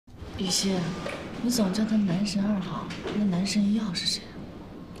雨欣，你总叫他男神2号，那男神1号是谁？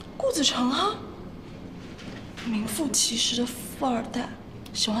顾子成啊，名副其实的富二代，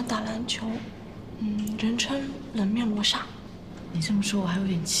喜欢打篮球，人称冷面罗刹。你这么说，我还有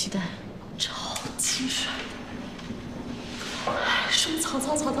点期待。超级帅的，是不是曹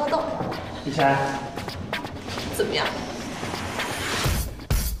操到？雨珊，怎么样？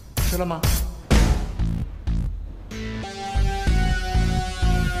吃了吗？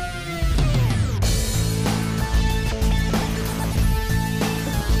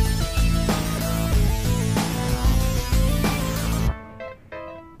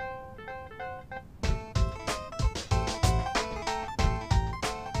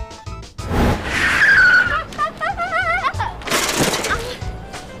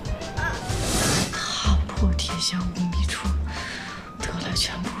铁箱无觅处，得来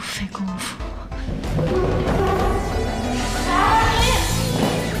全不费功夫。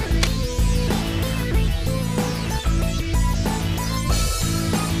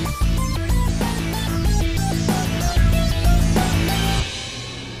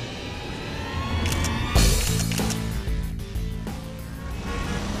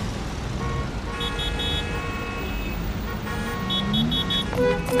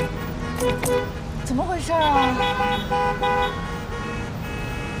怎么回事啊？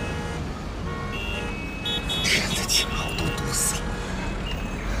天的气好都堵死了。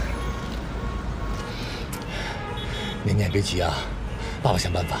年年别急啊，爸爸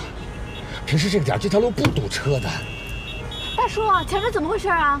想办法。平时这个点这条路不堵车的。大叔，前面怎么回事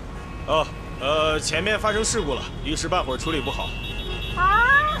啊？前面发生事故了，一时半会儿处理不好。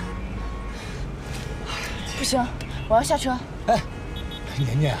啊！不行，我要下车。哎，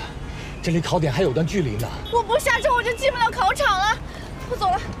年年。这离考点还有段距离呢。我不下车我就进不了考场了，我走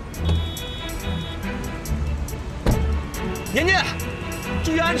了。年年，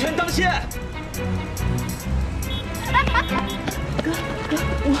注意安全，当心！哥，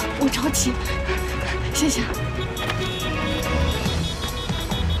我着急，谢谢。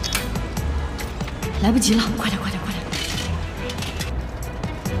来不及了，快点！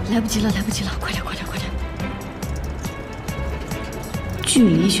来不及了，快点！距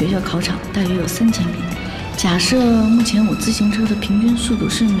离学校考场大约有3000米。假设目前我自行车的平均速度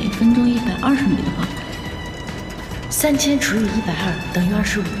是每分钟120米的话，3000除以120等于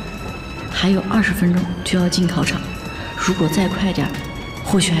25，还有20分钟就要进考场。如果再快点，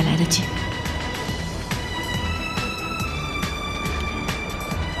或许还来得及。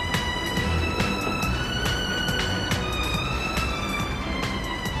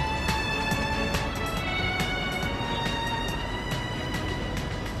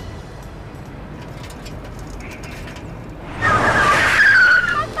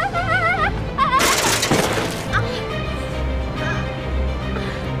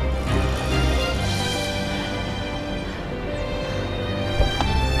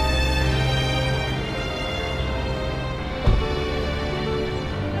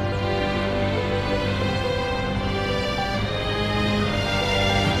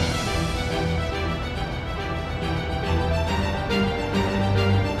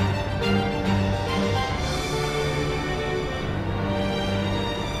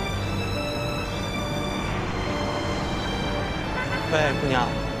喂，姑娘，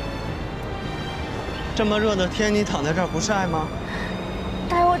这么热的天，你躺在这儿不晒吗？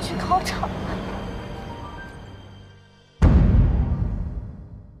带我去考场。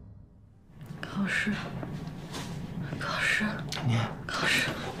考试。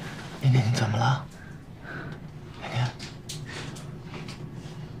年年，你怎么了？年年，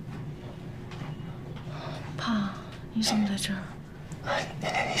爸，你怎么在这儿？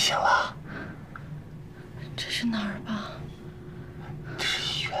年年，你醒了？这是哪儿，爸？这是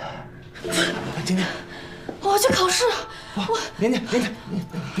医院。年年，我要去考试。年年，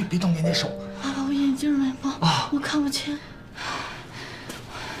你别动年年手。爸爸，我眼镜没放，我看不清。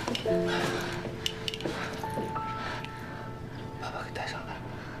爸爸给带上来。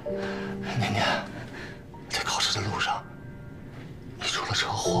年年，在考试的路上，你出了车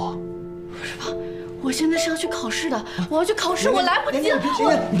祸。不是爸，我现在是要去考试的，我要去考试，我来不及了。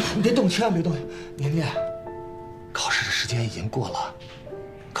你别动，千万别动。年年，考试的时间已经过了，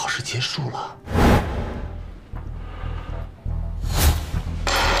考试结束了。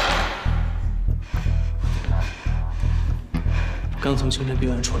刚从精神病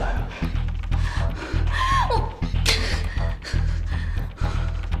院出来啊。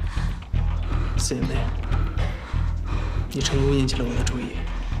4年内，你成功引起了我的注意。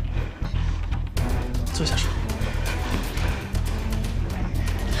坐下说。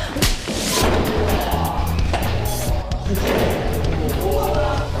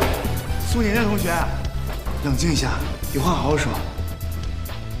年年同学，冷静一下，有话好好说。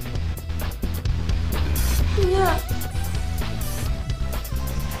年年，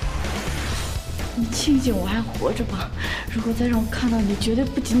你庆幸我还活着吧？如果再让我看到你，绝对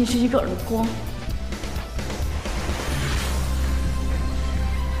不仅仅是一个耳光。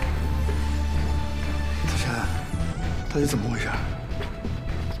子琛，到底怎么回事？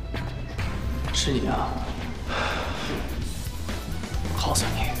是你啊！我告诉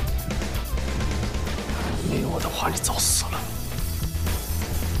你，没有我的话，你早死了。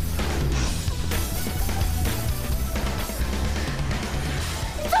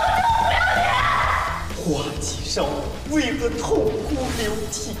花季少女为何痛哭流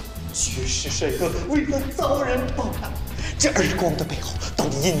涕？绝世帅哥为何遭人暴打？这耳光的背后到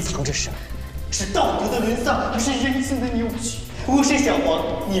底隐藏着什么？是道德的沦丧，还是人性的扭曲？我是小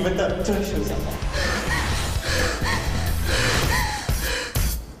黄，你们的专属小黄。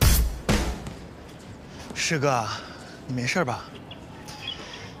师哥，你没事吧？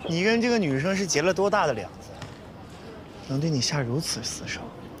你跟这个女生是结了多大的梁子？能对你下如此死手，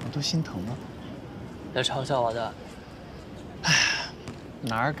我都心疼了。来嘲笑我的？哎，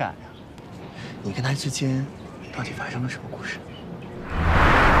哪儿敢呀！你跟她之间到底发生了什么故事？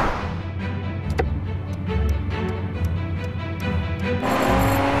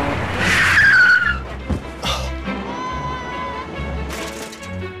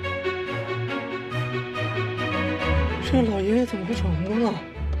这老爷爷怎么会闯红灯啊？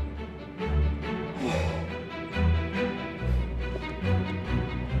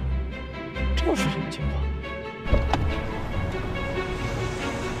这又是什么情况？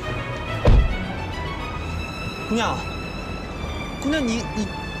姑娘，姑娘，你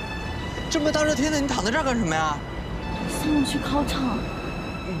这么大热天的，你躺在这儿干什么呀？送我去考场。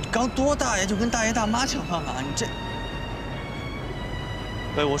你刚多大呀，就跟大爷大妈抢饭碗，你这……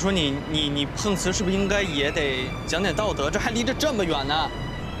喂，我说你碰瓷是不是应该也得讲点道德？这还离着这么远呢。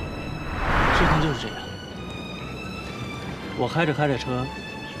事情就是这样，我开着车，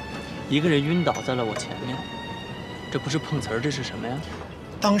一个人晕倒在了我前面，这不是碰瓷儿，这是什么呀？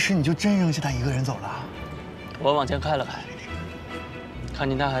当时你就真扔下他一个人走了？我往前开了开，看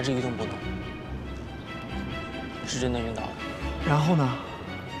见他还是一动不动，是真的晕倒了。然后呢？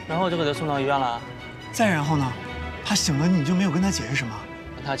然后我就给他送到医院了。再然后呢？他醒了，你就没有跟他解释什么？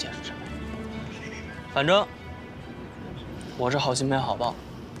跟他解释什么？反正我是好心没好报，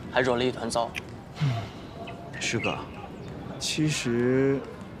还惹了一团糟。师哥，其实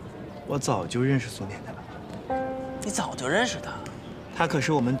我早就认识苏年年了。你早就认识他？他可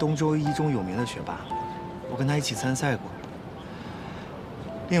是我们东周一中有名的学霸，我跟他一起参赛过，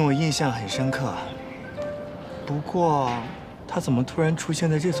令我印象很深刻。不过，他怎么突然出现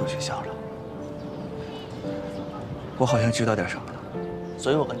在这所学校了？我好像知道点什么了。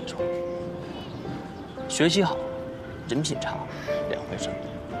所以我跟你说，学习好，人品差，两回事。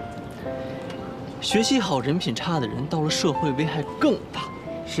学习好、人品差的人，到了社会危害更大。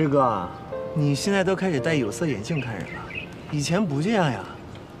师哥，你现在都开始戴有色眼镜看人了，以前不这样呀。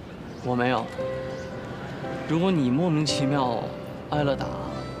我没有。如果你莫名其妙挨了打，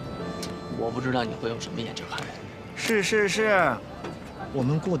我不知道你会用什么眼睛看人。是，我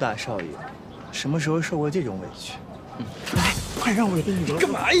们顾大少爷什么时候受过这种委屈？来，快让我给你揉揉。干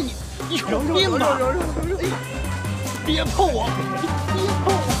嘛呀你有病吧？别碰我！别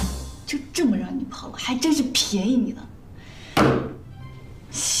碰我！就这么让你跑了，还真是便宜你了。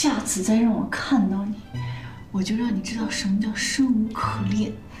下次再让我看到你，我就让你知道什么叫生无可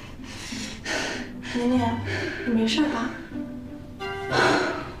恋。年年，你没事吧？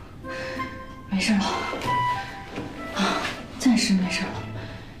没事了，暂时没事了，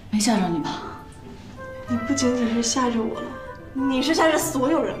没吓着你吧？你不仅仅是吓着我了，你是吓着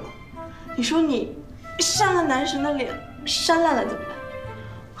所有人了。你说你扇了男神的脸，扇烂了怎么办？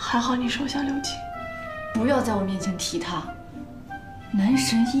还好你手下留情。不要在我面前提他，男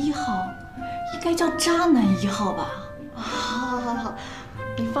神1号应该叫渣男1号吧？好，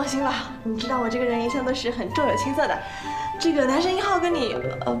你放心吧，你知道我这个人一向都是很重有轻色的。这个男神1号跟你，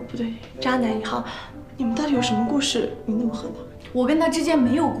不对，渣男1号，你们到底有什么故事？你那么恨他？我跟他之间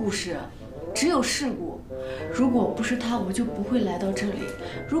没有故事，只有事故。如果不是他，我就不会来到这里；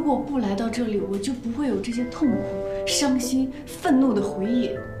如果不来到这里，我就不会有这些痛苦、伤心、愤怒的回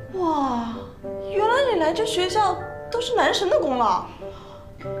忆。哇，原来你来这学校都是男神的功劳，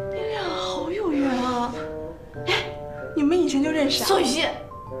你俩好有缘啊！哎，你们以前就认识啊？苏雨欣，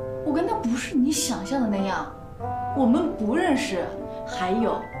我跟他不是你想象的那样，我们不认识。还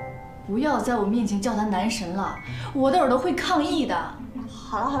有，不要在我面前叫他男神了，我的耳朵会抗议的。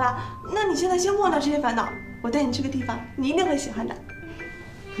好了，那你现在先忘掉这些烦恼，我带你去个地方，你一定会喜欢的。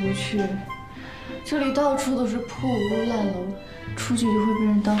不去，这里到处都是破屋烂楼，出去就会被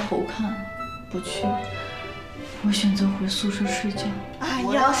人当猴看。不去，我选择回宿舍睡觉。哎呀，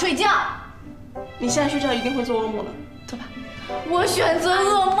我要睡觉。你现在睡觉一定会做噩梦的，走吧。我选择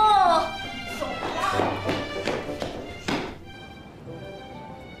噩梦。走吧。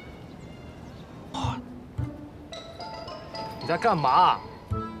你在干嘛？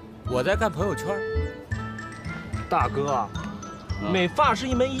我在看朋友圈。大哥，美发是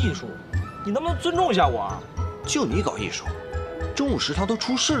一门艺术，你能不能尊重一下我啊？就你搞艺术，中午食堂都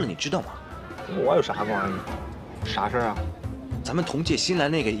出事了，你知道吗？我有啥关系？啥事儿啊？咱们同届新来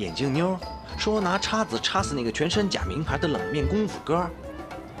那个眼镜妞，说拿叉子插死那个全身假名牌的冷面功夫哥。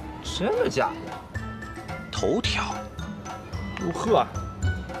真的假的？头条。呵，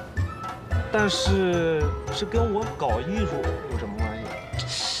但是跟我搞艺术有什么关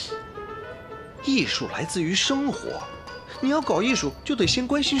系？艺术来自于生活，你要搞艺术就得先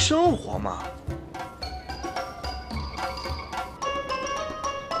关心生活嘛。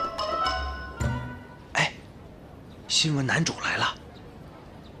哎，新闻男主来了。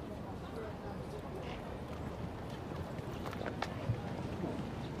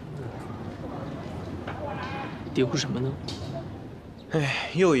嘀咕什么呢？哎，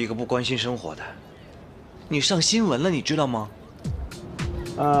又一个不关心生活的。你上新闻了，你知道吗？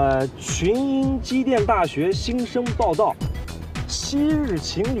群英机电大学新生报道，昔日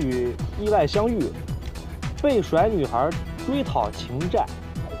情侣意外相遇，被甩女孩追讨情债，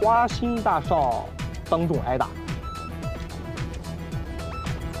花心大少当众挨打。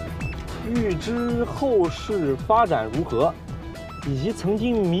欲知后事发展如何，以及曾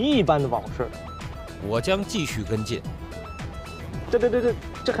经谜一般的往事，我将继续跟进。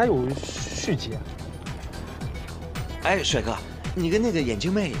这还有续集？哎，帅哥，你跟那个眼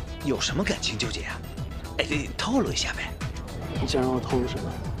镜妹有什么感情纠结啊？哎，透露一下呗。你想让我透露什么？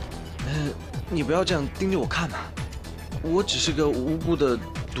你不要这样盯着我看嘛，我只是个无辜的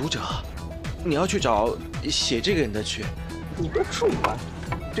读者，你要去找写这个人的去。你别主观，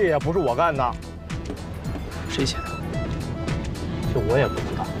这也不是我干的。谁写的？这我也不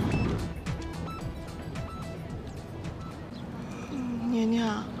知道。年年，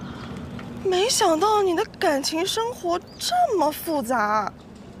没想到你的感情生活这么复杂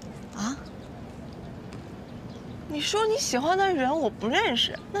啊！你说你喜欢的人我不认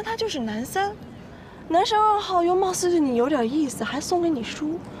识，那他就是男三，男神2号又貌似对你有点意思，还送给你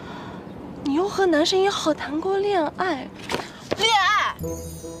书，你又和男神1号谈过恋爱。恋爱？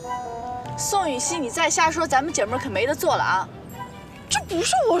宋雨熙，你再瞎说，咱们姐妹可没得做了啊！这不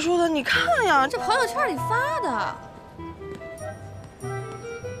是我说的，你看呀，这朋友圈里发的。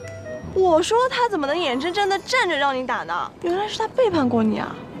我说他怎么能眼睁睁的站着让你打呢？原来是他背叛过你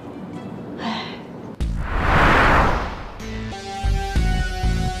啊！哎，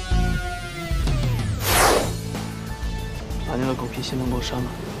把那个狗屁新闻给我删了。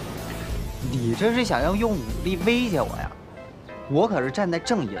你这是想要用武力威胁我呀？我可是站在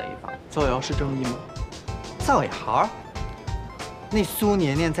正义的一方。造谣是正义吗？造谣？那苏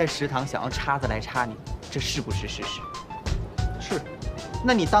年年在食堂想要叉子来插你，这是不是事实？是。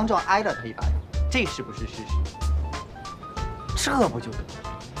那你当众挨了他一巴掌，这是不是事实？这不就对了？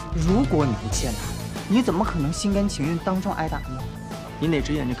如果你不欠他，你怎么可能心甘情愿当众挨打呢？你哪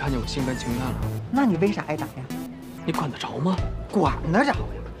只眼睛看见我心甘情愿了？那你为啥挨打呀？你管得着吗？管得着呀！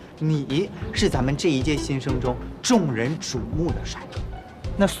你是咱们这一届新生中众人瞩目的帅哥，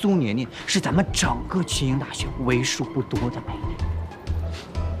那苏年年是咱们整个群英大学为数不多的美女。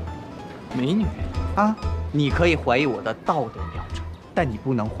美女啊，你可以怀疑我的道德标准，但你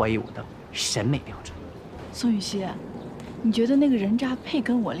不能怀疑我的审美标准。宋雨熙，你觉得那个人渣配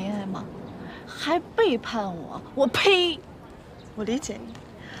跟我恋爱吗？还背叛我，我呸！我理解你，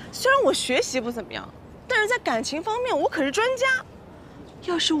虽然我学习不怎么样，但是在感情方面我可是专家。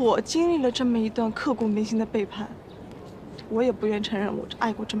要是我经历了这么一段刻骨铭心的背叛，我也不愿承认我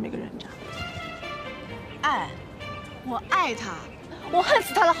爱过这么一个人渣。爱，我爱他，我恨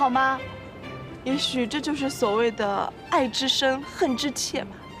死他了，好吗？也许这就是所谓的爱之深，恨之切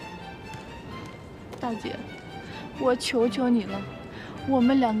吧。大姐，我求求你了，我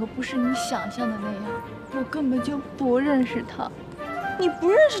们两个不是你想象的那样，我根本就不认识他。你不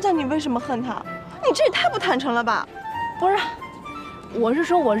认识他，你为什么恨他？你这也太不坦诚了吧！不是，我是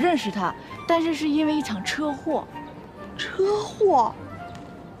说我认识他，但是是因为一场车祸。车祸？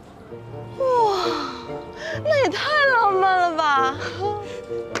哇，那也太浪漫了吧！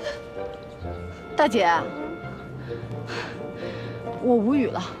大姐，我无语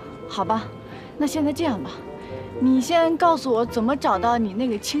了，好吧，那现在这样吧，你先告诉我怎么找到你那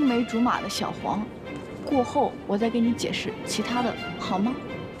个青梅竹马的小黄，过后我再给你解释其他的，好吗？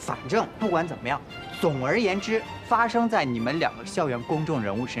反正不管怎么样，总而言之，发生在你们两个校园公众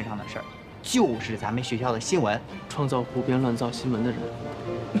人物身上的事儿，就是咱们学校的新闻。创造胡编乱造新闻的人，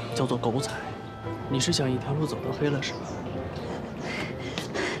叫做狗仔。你是想一条路走到黑了是吧？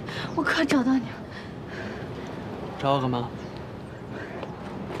我快找到你了。找我干嘛？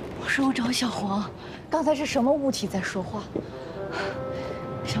我说我找小黄，刚才是什么物体在说话？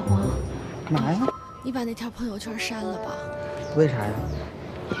小黄，嘛呀？你把那条朋友圈删了吧。为啥呀？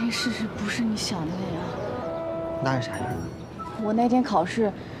因为事实不是你想的那样。那是啥样？我那天考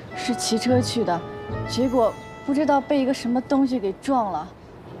试是骑车去的，结果不知道被一个什么东西给撞了，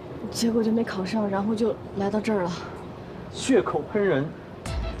结果就没考上，然后就来到这儿了。血口喷人！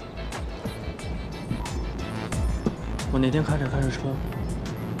我那天开着车，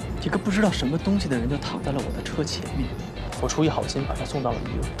一个不知道什么东西的人就躺在了我的车前面，我出于好心把他送到了医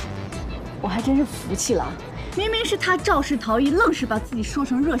院。我还真是服气了，明明是他肇事逃逸，愣是把自己说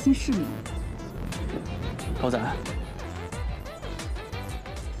成热心市民。狗仔，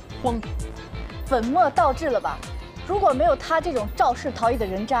慌，本末倒置了吧？如果没有他这种肇事逃逸的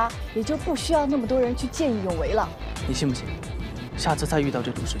人渣，也就不需要那么多人去见义勇为了。你信不信？下次再遇到这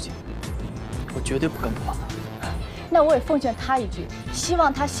种事情，我绝对不跟他玩了。那我也奉劝他一句，希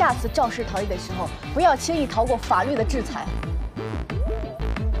望他下次肇事逃逸的时候，不要轻易逃过法律的制裁。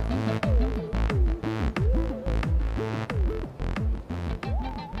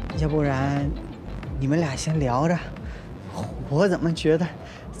要不然，你们俩先聊着。我怎么觉得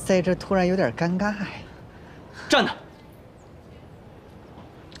在这突然有点尴尬呀？站那！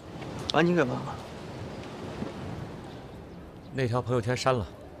把你给忘了。那条朋友圈删了。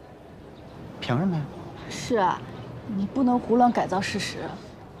凭什么呀？是啊，你不能胡乱改造事实。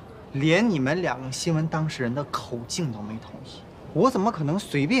连你们两个新闻当事人的口径都没统一，我怎么可能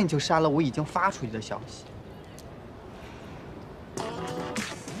随便就删了我已经发出去的消息？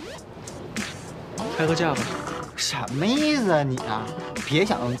开个价吧。什么意思啊你啊？别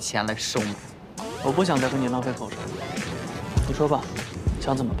想用钱来收买。我不想再跟你浪费口舌。你说吧，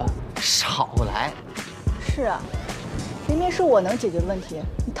想怎么办？少来。是啊，明明是我能解决问题，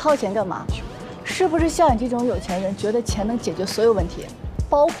你掏钱干嘛？是不是像你这种有钱人，觉得钱能解决所有问题，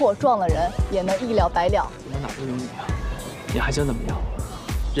包括撞了人也能一了百了？我哪都有你啊！你还想怎么样？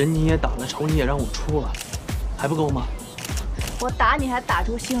人你也打了，仇你也让我出了，还不够吗？我打你还打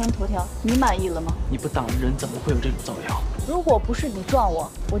出新闻头条，你满意了吗？你不打人，怎么会有这种造谣？如果不是你撞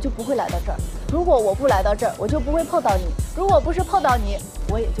我，我就不会来到这儿；如果我不来到这儿，我就不会碰到你；如果不是碰到你，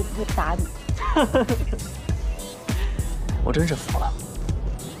我也就不会打你。我真是服了，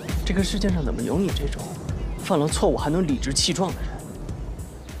这个世界上怎么有你这种犯了错误还能理直气壮的人？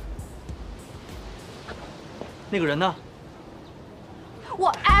那个人呢？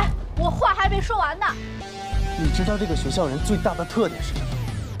我话还没说完呢。你知道这个学校人最大的特点是什么？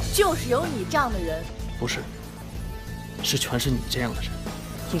就是有你这样的人。不是，是全是你这样的人。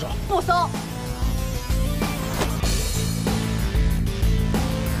松手！不松。